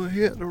poop and we're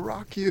here to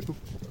rock you.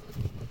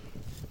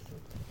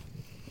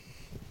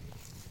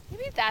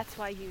 Maybe that's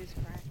why he was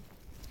crying.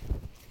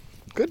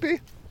 Could be.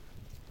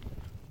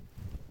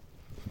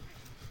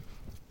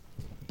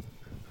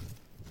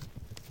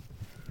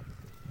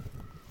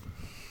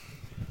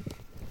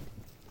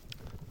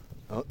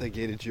 Oh, they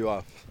gated you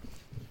off.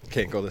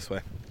 Can't go this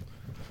way.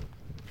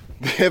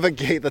 They have a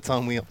gate that's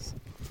on wheels.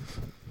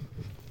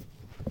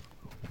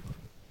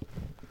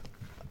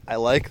 I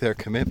like their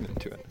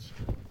commitment to it.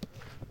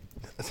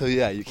 So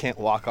yeah, you can't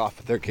walk off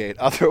at their gate.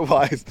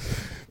 Otherwise,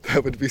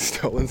 that would be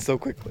stolen so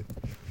quickly.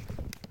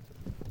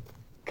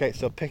 Okay,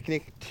 so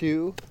picnic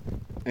 2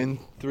 and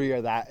 3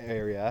 are that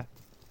area.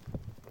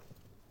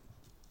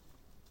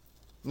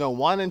 No,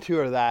 1 and 2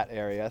 are that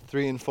area.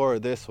 3 and 4 are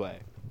this way.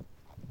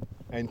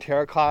 And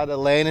Terra Cotta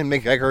Lane and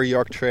McGregor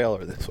York Trail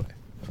are this way.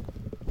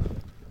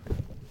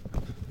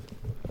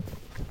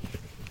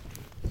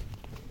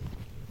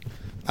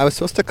 I was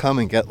supposed to come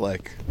and get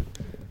like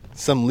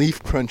some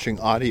leaf crunching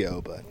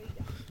audio, but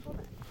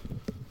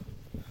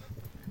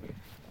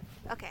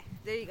okay,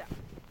 there you go.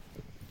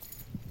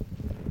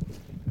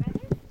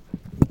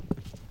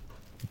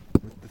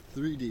 with the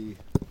 3D,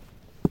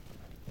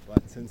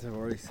 but since I've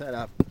already set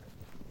up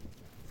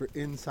for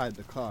inside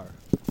the car,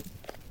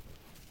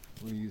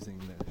 we're using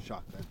the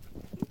shotgun.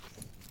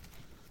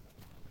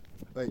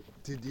 Wait,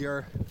 did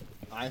your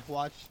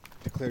iWatch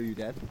declare you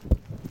dead?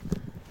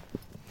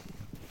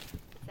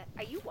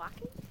 Are you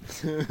walking?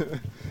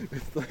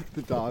 It's like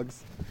the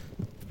dogs'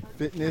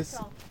 fitness,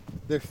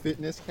 their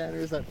fitness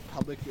counters that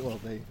public, well,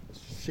 they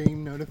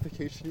shame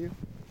notification you.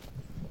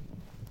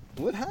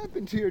 What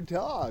happened to your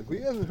dog?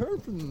 We haven't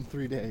heard from them in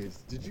 3 days.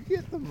 Did you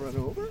get them run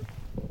over?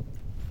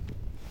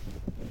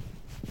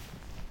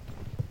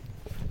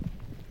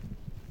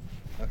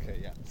 Okay,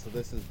 yeah, so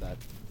this is that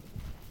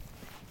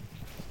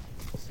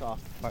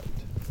soft part.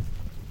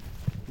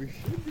 We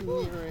should be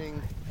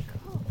nearing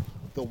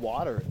the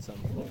water at some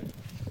point.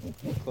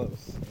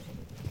 Close.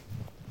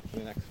 In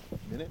the next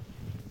minute.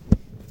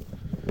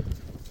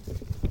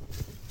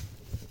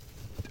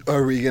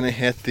 Are we gonna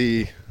hit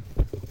the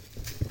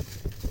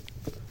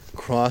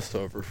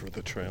crossover for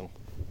the trail?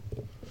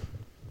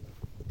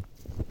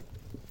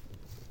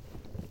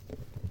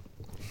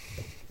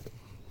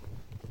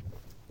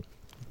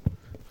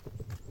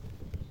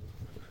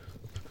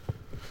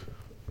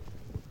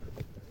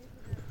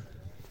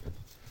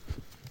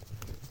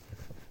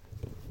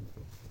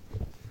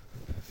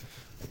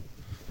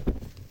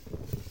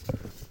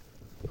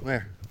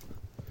 Where?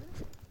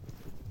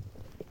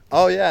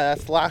 Oh yeah,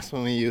 that's the last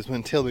one we used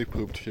when Tilly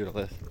pooped here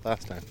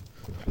last time.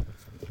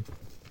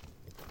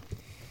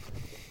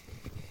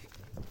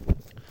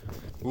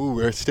 Ooh,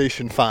 we're at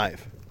Station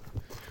 5.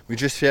 We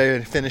just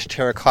finished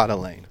Terra Cotta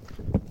Lane.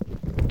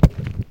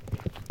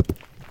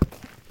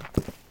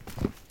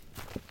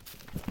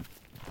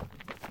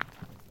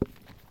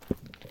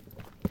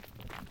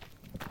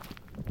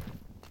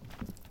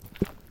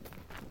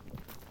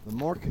 The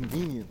more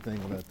convenient thing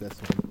about this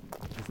one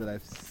is that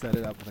I've set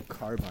it up with a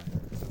carbiner.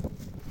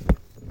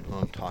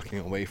 I'm talking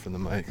away from the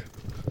mic.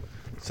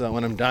 So that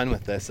when I'm done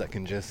with this, I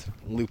can just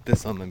loop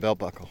this on my belt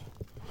buckle.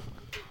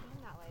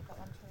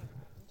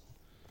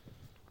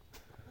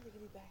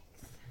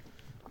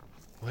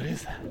 What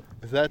is that?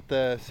 Is that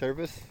the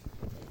service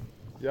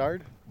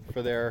yard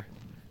for their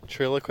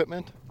trail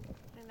equipment?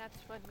 And that's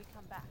when we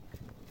come back.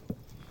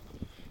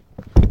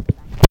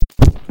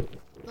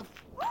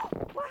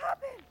 What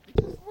happened? It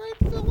just right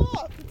fell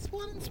off. It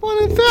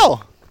spun and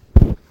fell.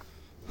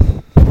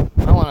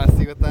 I want to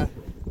see what that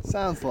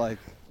sounds like.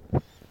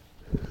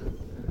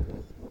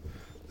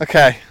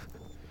 Okay.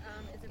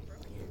 Is it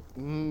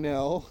broken?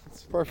 No,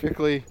 it's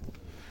perfectly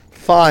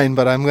fine,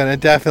 but I'm going to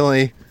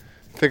definitely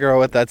figure out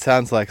what that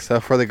sounds like. So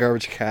for the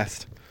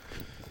Garbagecast,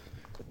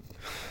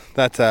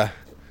 that's a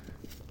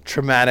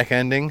traumatic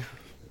ending.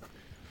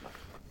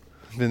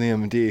 Then the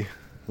MD,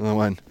 the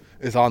one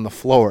is on the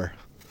floor.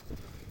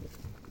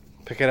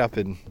 Pick it up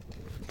in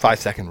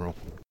 5-second rule.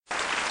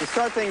 To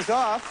start things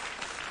off,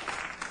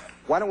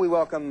 why don't we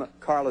welcome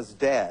Carla's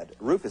dad,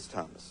 Rufus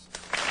Thomas.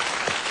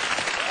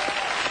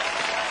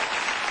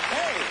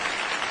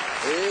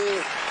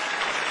 Hey,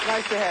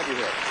 nice to have you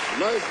here.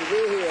 Nice to be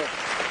here.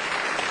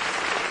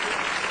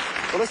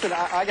 Well, listen,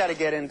 I got to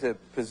get into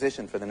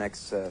position for the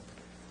next,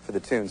 for the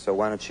tune, so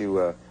why don't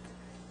you,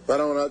 Why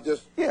don't I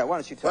just... yeah, why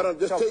don't you tell... Why don't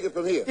I just take it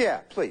from here?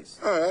 Yeah, please.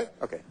 All right.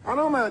 Okay. I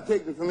don't mind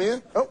taking it from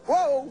here. Oh,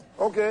 whoa!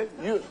 Okay.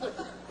 You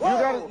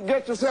got to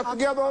get yourself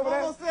together over there?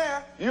 Almost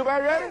there. You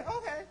about ready?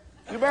 Okay.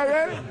 You about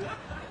ready?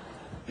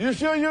 You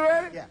sure you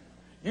ready? Yeah.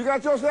 You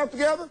got yourself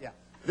together? Yeah.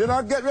 Then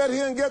I'll get ready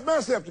here and get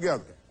myself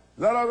together.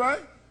 Is that all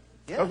right?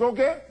 Yeah. That's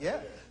okay? Yeah.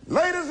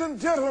 Ladies and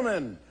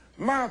gentlemen,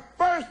 my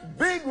first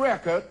big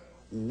record,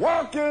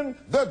 Walking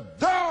the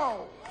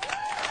Dog.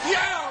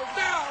 Yeah,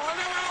 down,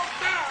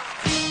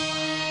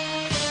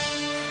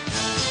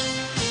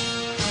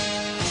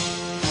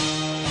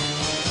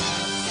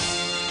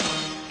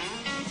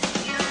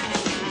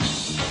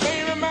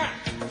 Baby Mac,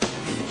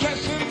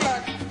 dressed in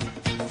black,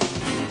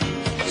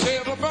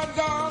 silver buttons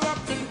all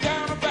up and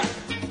down the back.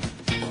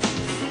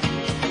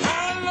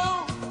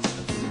 Hello,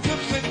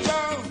 gypsy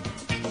dog,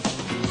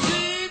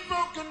 she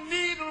broke a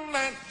needle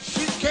and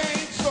she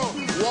can't sew.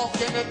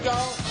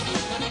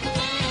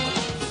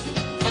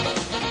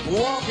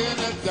 walking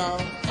the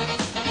dog.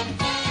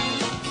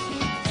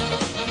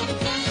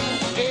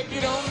 If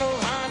you don't know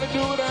how to do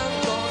it, I'm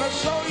gonna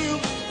show you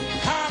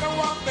how to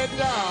walk the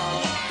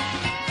dog.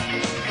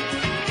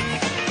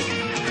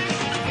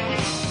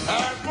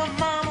 Ask my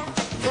mama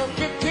for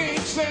 15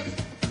 cents.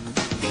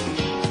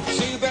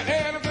 See the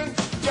elephant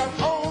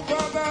jump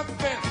over the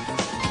fence.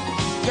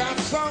 Got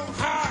so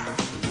high,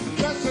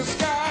 touched the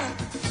sky.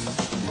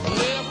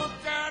 Never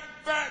got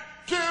back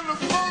till the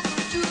 4th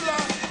of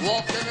July.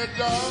 Walking the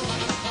dog.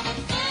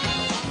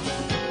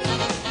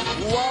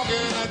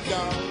 Walking the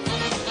dog.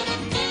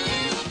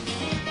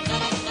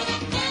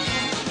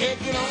 If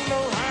you don't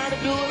know how to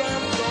do it,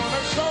 I'm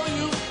gonna show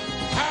you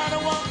how to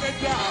walk the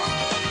dog.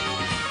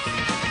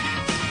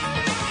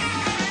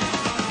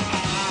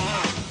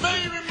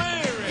 Baby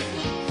Mary,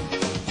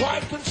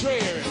 quite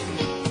contrary.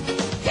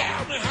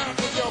 Tell me how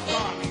did your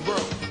garden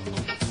grow?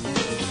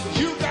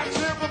 You got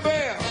silver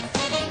bells,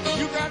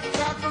 you got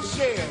copper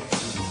shells,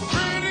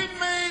 pretty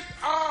made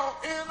all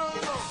in a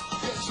row.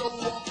 Yes, so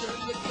walking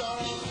the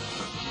dog.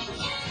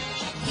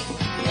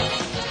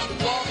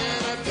 Walking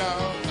the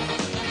dog.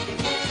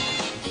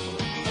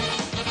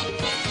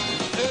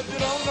 If you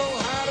don't know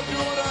how to do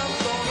it, I'm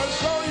gonna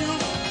show you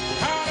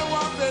how to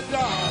walk the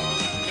dog.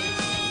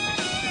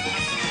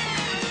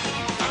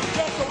 I'm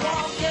just a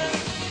walking.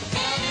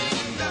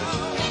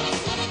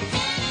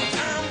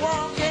 I'm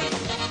walking.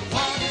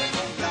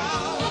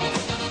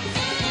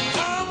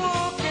 I'm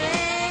walking.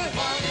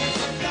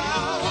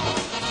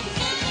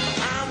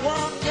 I'm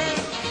walking.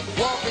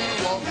 Walking,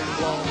 walking,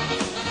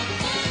 walking.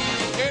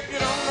 If you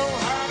don't know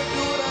how to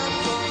do it, I'm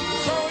gonna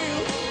show you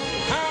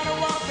how to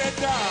walk that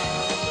dog.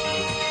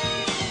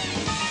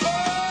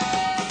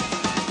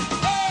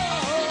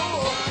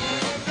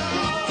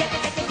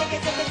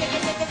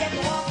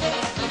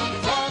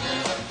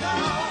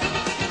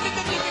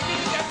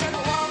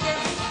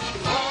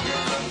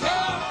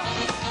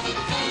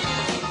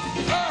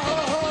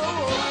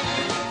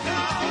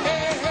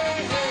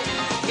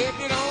 If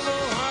you don't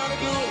know how to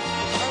do it,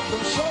 I'm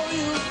gonna show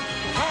you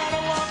how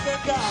to walk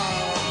that dog.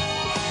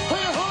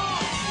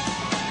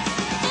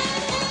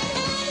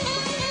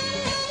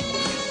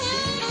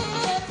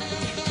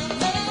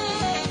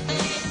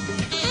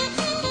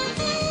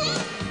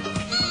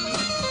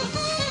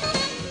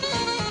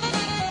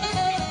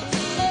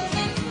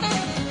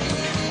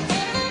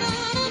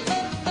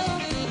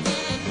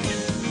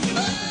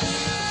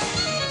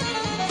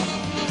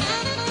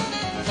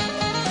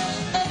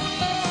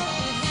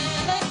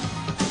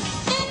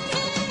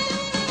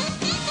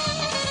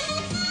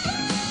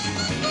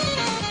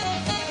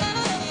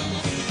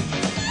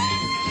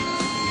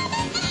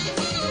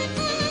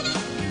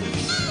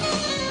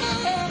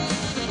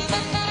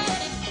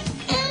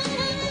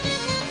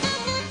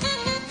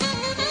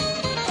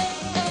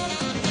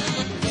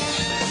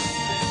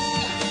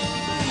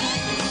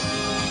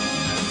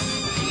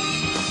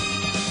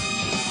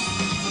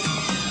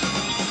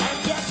 I'm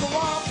just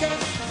walking.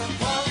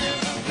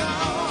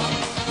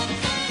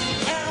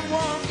 I'm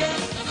walking.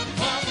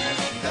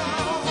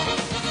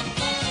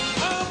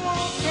 I'm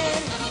walking.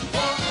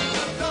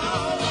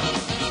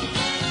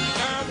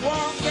 I'm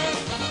walking.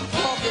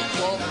 Walking,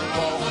 walking,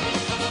 walking.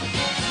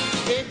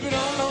 If you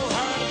don't know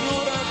how to do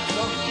that, I'm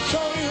gonna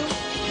show you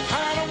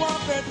how to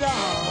walk that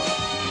dog.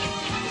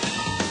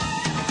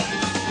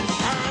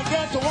 I'm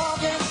just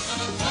walking.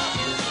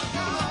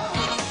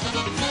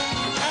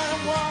 I'm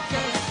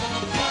walking.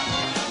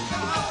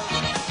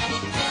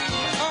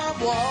 I'm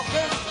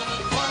walking.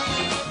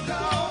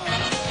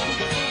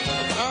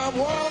 I'm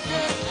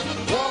walking.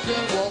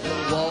 Walking,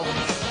 walking,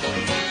 walking.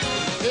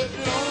 If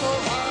you don't know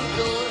how to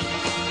do it,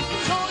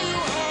 show you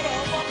how to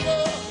walk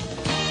it.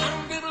 I'm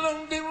diddle-dum,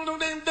 diddle-dum,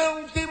 diddle-dum,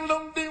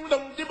 diddle-dum,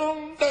 diddle-dum, diddle-dum,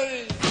 day.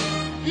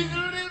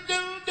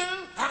 Diddle-dum-dum-dum,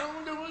 I'm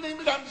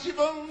diddle-dum-dum,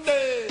 diddle-dum,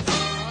 day.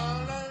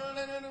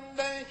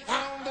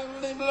 I'm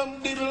diddle-dum,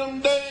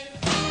 diddle-dum, day.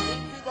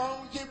 Diddle-dum,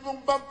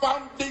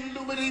 diddle-bum-bum,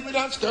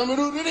 diddle-dum-dum-dum,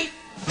 scum-a-doo-doo-dee.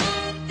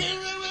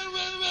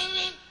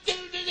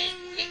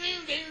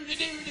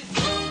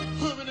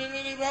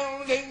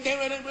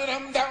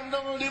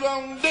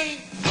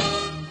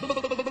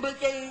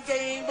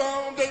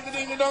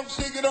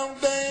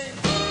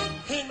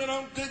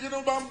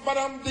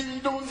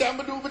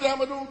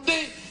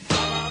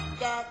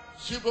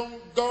 She gon'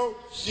 go,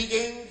 she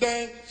gon'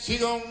 dang, she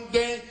gon'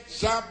 dang,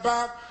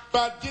 shabba,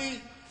 ba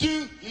dee,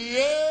 doo,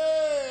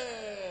 yeah.